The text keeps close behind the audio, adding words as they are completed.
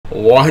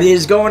What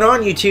is going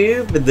on,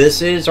 YouTube?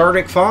 This is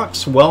Arctic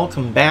Fox.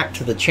 Welcome back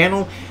to the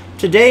channel.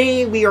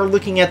 Today we are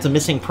looking at the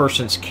missing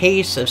persons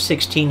case of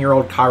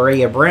 16-year-old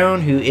Ky'Rayah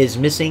Brown, who is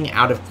missing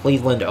out of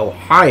Cleveland,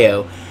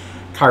 Ohio.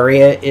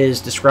 Ky'Rayah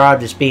is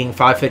described as being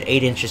 5 foot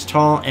 8 inches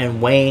tall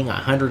and weighing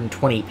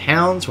 120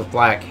 pounds with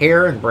black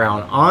hair and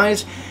brown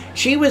eyes.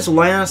 She was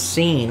last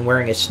seen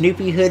wearing a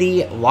Snoopy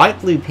hoodie,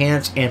 light blue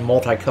pants, and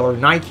multicolored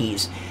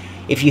Nikes.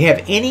 If you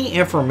have any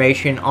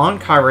information on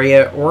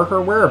Ky'Rayah or her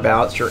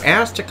whereabouts, you're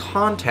asked to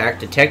contact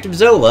Detective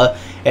Zola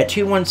at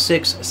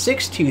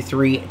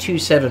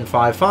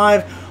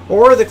 216-623-2755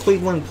 or the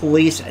Cleveland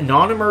Police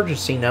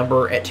non-emergency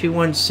number at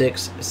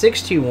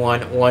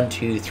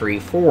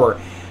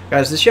 216-621-1234.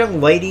 Guys, this young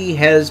lady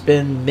has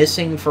been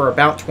missing for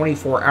about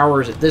 24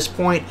 hours at this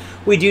point.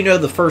 We do know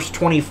the first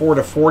 24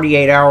 to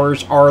 48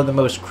 hours are the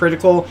most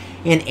critical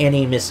in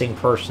any missing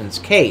persons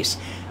case.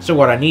 So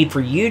what I need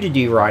for you to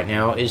do right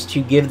now is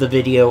to give the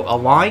video a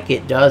like.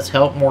 It does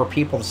help more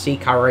people to see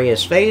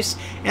Ky'Rayah's face,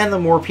 and the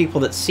more people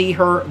that see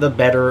her, the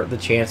better the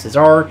chances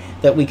are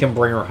that we can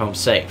bring her home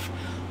safe.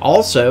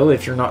 Also,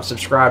 if you're not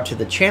subscribed to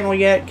the channel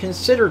yet,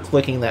 consider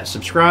clicking that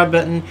subscribe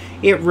button.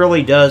 It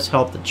really does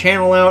help the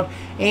channel out,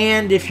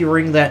 and if you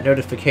ring that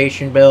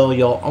notification bell,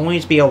 you'll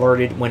always be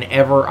alerted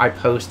whenever I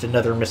post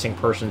another missing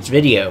persons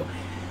video.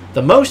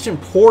 The most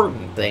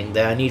important thing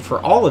that I need for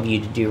all of you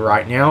to do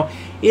right now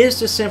is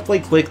to simply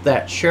click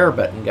that share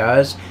button,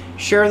 guys.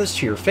 Share this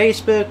to your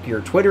Facebook, your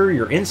Twitter,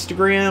 your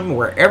Instagram,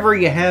 wherever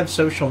you have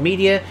social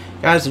media.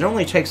 Guys, it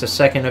only takes a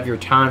second of your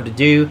time to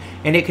do,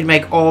 and it can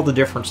make all the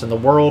difference in the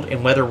world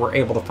in whether we're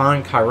able to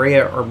find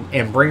Ky'Rayah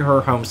and bring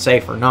her home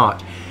safe or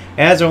not.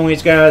 As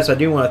always, guys, I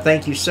do want to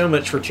thank you so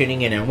much for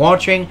tuning in and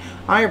watching.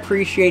 I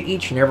appreciate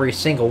each and every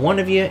single one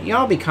of you.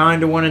 Y'all be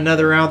kind to one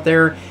another out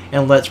there,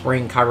 and let's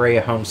bring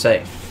Ky'Rayah home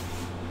safe.